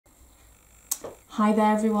Hi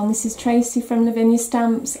there everyone, this is Tracey from Lavinia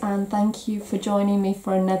Stamps and thank you for joining me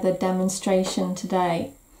for another demonstration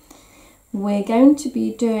today. We're going to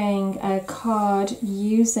be doing a card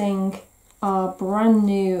using our brand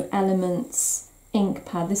new Elements ink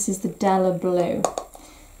pad. This is the Della Blue. And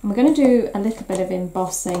we're going to do a little bit of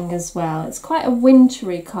embossing as well. It's quite a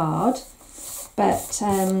wintry card, but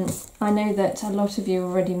I know that a lot of you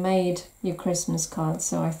already made your Christmas cards,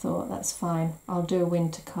 so I thought that's fine. I'll do a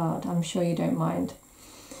winter card. I'm sure you don't mind.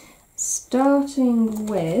 Starting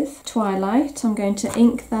with Twilight, I'm going to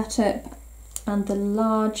ink that up and the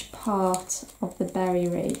large part of the Berry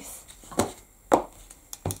Wreath.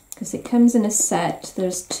 Because it comes in a set,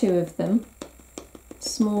 there's two of them, a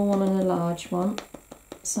small one and a large one.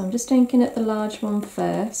 So I'm just inking up the large one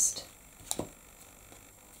first.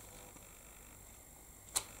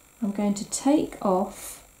 I'm going to take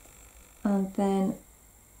off and then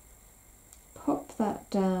pop that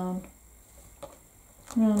down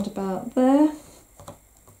round about there,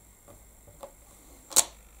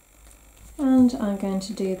 and I'm going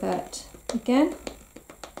to do that again.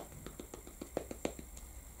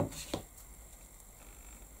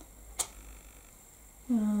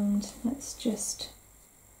 And let's just,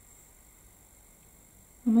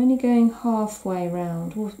 I'm only going halfway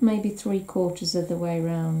round, or maybe 3/4 of the way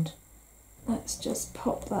round. Let's just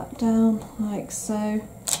pop that down like so.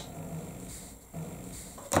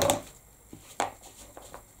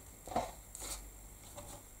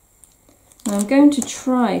 Now I'm going to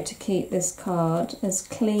try to keep this card as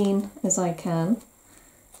clean as I can,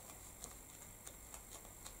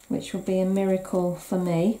 which will be a miracle for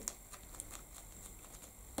me,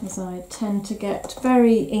 as I tend to get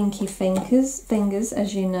very inky fingers,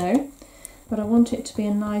 as you know, but I want it to be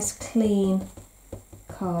a nice clean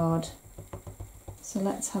card. So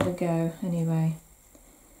let's have a go anyway.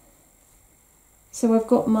 So I've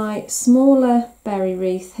got my smaller Berry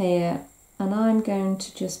Wreath here, and I'm going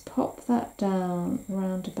to just pop that down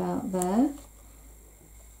round about there.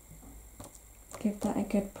 Give that a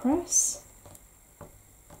good press.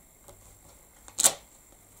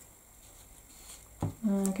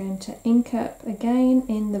 I'm going to ink up again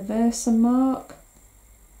in the Versamark.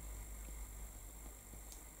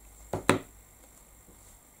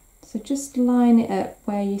 So just line it up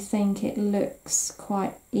where you think it looks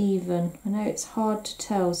quite even. I know it's hard to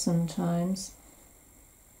tell sometimes.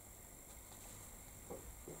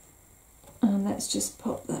 And let's just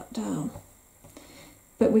pop that down.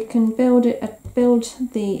 But we can build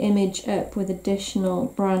the image up with additional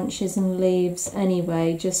branches and leaves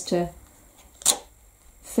anyway, just to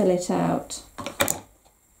fill it out.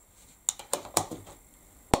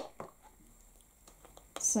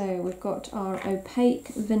 So we've got our opaque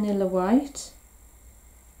vanilla white.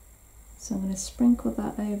 So I'm going to sprinkle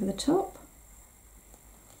that over the top.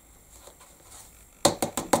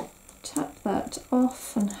 Tap that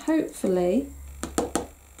off, and hopefully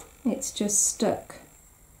it's just stuck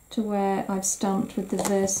to where I've stamped with the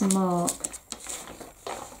Versamark.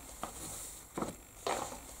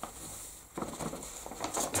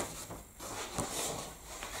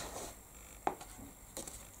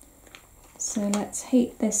 So let's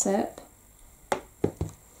heat this up.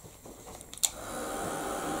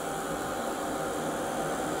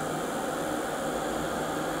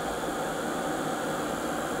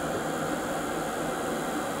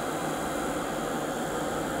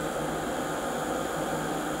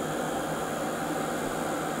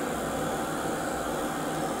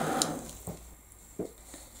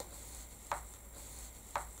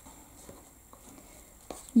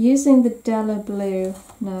 Using the Della Blue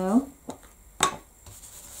now,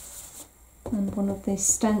 and one of these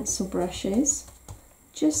stencil brushes,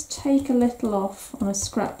 just take a little off on a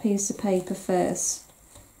scrap piece of paper first,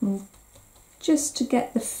 just to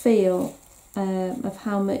get the feel of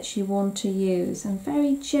how much you want to use, and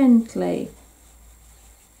very gently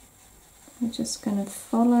I'm just going to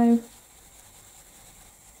follow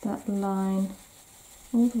that line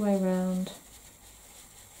all the way around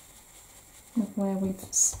of where we've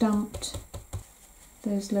stamped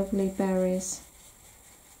those lovely berries.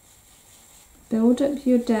 Build up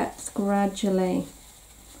your depth gradually.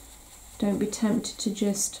 Don't be tempted to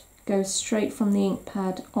just go straight from the ink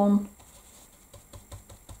pad onto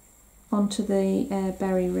the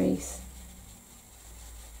Berry Wreath,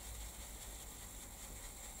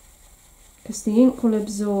 because the ink will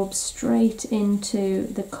absorb straight into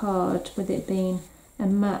the card with it being a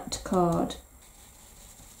matte card.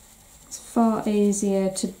 It's far easier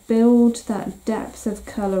to build that depth of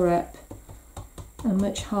colour up and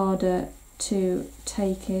much harder to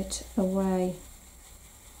take it away.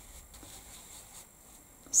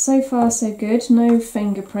 So far so good, no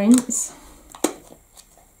fingerprints.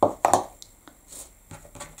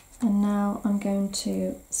 And now I'm going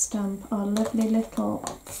to stamp our lovely little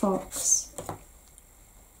fox.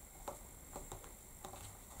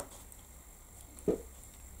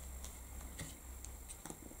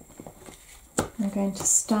 I'm going to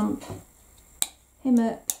stamp him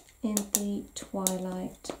up in the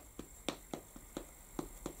twilight.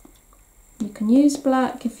 You can use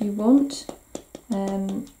black if you want.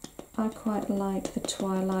 I quite like the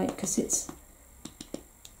twilight because it's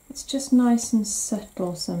just nice and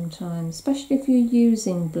subtle sometimes, especially if you're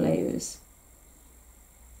using blues.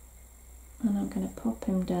 And I'm going to pop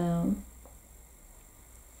him down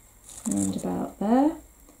around about there.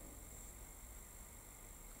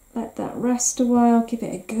 Let that rest a while, give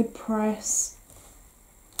it a good press.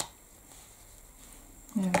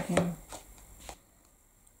 There we go.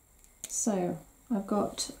 So I've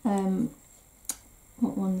got,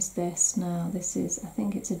 what one's this now? This is, I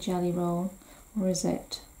think it's a jelly roll, or is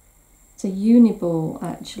it? It's a uniball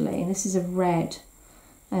actually, and this is a red,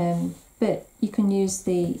 but you can use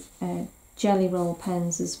the jelly roll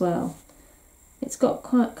pens as well. It's got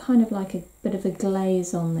quite kind of like a bit of a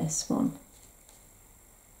glaze on this one.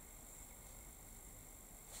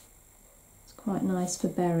 It's quite nice for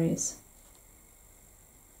berries.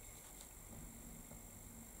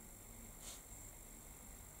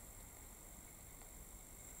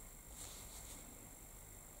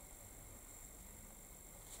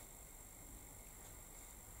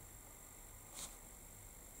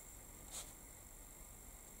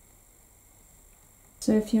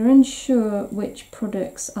 So if you're unsure which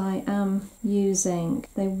products I am using,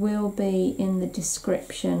 they will be in the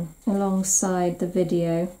description alongside the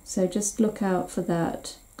video, so just look out for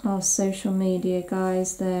that. Our social media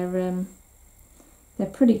guys, they're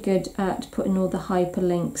pretty good at putting all the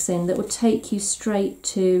hyperlinks in that will take you straight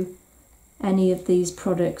to any of these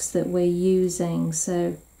products that we're using.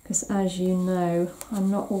 So, because as you know, I'm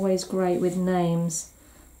not always great with names.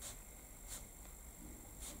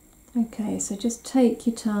 Okay, so just take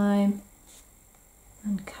your time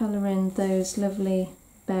and colour in those lovely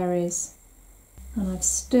berries. And I've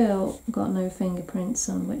still got no fingerprints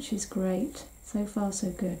on, which is great. So far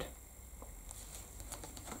so good.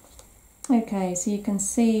 Okay, so you can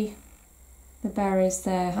see the berries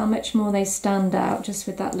there, how much more they stand out just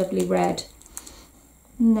with that lovely red.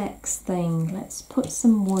 Next thing, let's put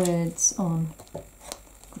some words on.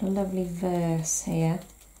 Got a lovely verse here.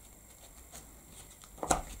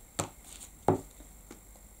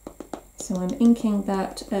 So I'm inking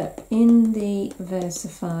that up in the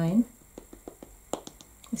VersaFine.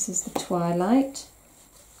 This is the twilight.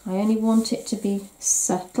 I only want it to be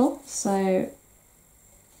subtle, so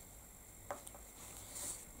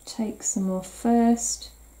take some more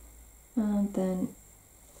first and then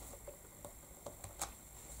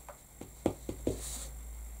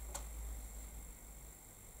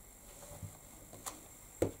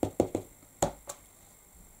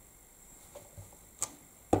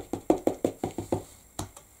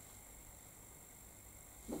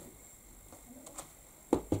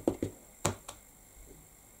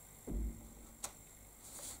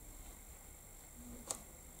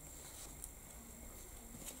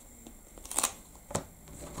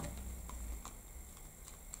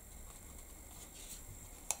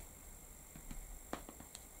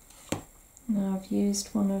now I've used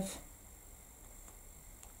one of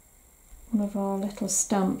our little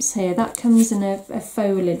stamps here. That comes in a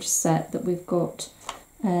foliage set that we've got.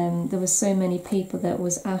 There were so many people that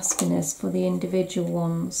was asking us for the individual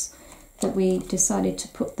ones that we decided to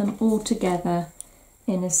put them all together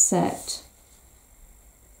in a set.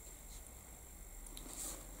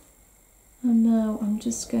 And now I'm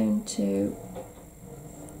just going to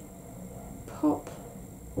pop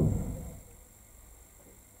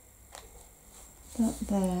that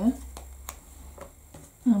there,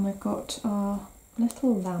 and we've got our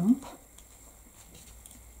little lamp,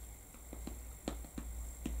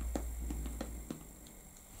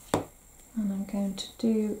 and I'm going to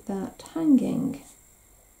do that hanging.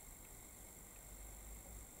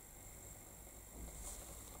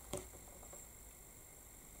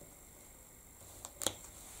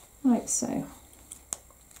 Like so.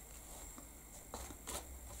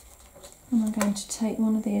 And I'm going to take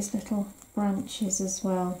one of these little branches as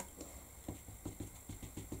well.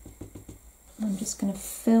 I'm just going to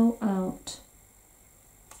fill out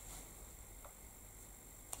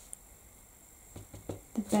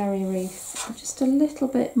the berry wreath just a little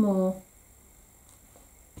bit more,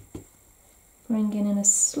 bringing in a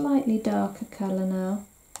slightly darker colour now.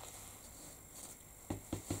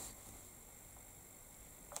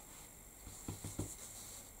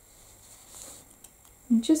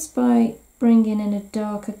 And just by bringing in a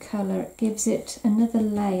darker colour, it gives it another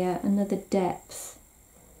layer, another depth.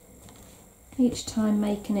 Each time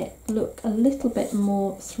making it look a little bit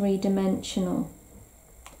more three-dimensional.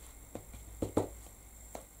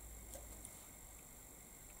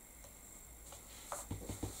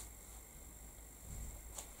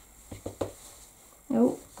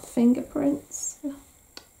 Oh, fingerprints.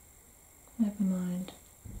 Never mind.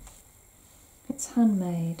 It's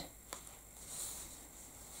handmade.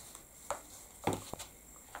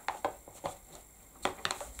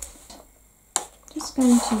 Just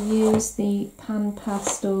going to use the pan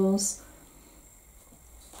pastels.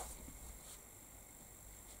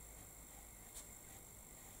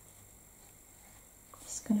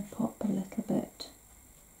 Just going to pop a little bit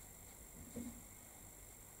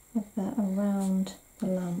of that around the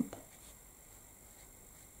lamp.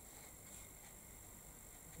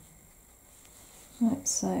 Like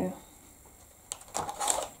so.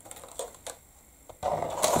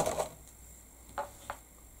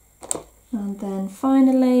 And then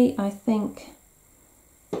finally, I think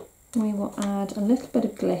we will add a little bit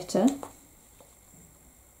of glitter.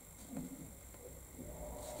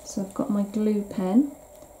 So I've got my glue pen,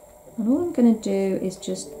 and all I'm going to do is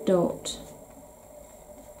just dot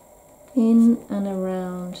in and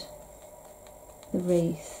around the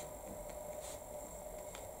wreath.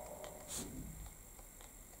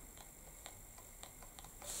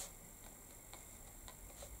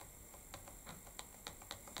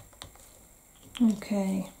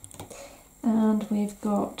 Okay, and we've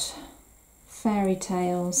got fairy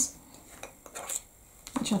tales,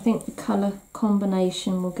 which I think the colour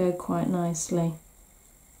combination will go quite nicely.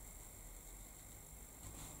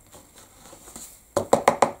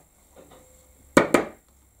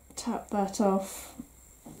 Tap that off,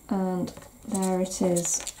 and there it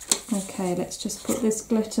is. Okay, let's just put this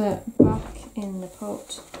glitter back in the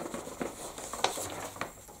pot.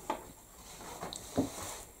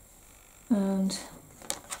 And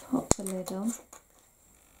pop the lid on,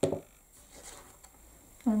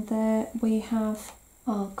 and there we have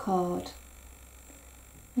our card,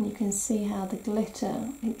 and you can see how the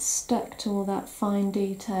glitter, it's stuck to all that fine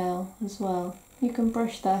detail as well. You can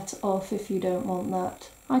brush that off if you don't want that.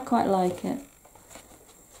 I quite like it.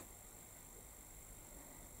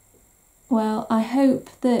 Well, I hope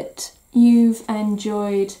that you've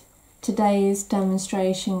enjoyed today's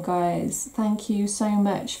demonstration, guys. Thank you so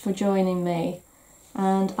much for joining me,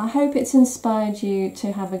 and I hope it's inspired you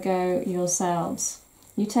to have a go yourselves.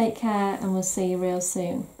 You take care, and we'll see you real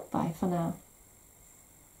soon. Bye for now.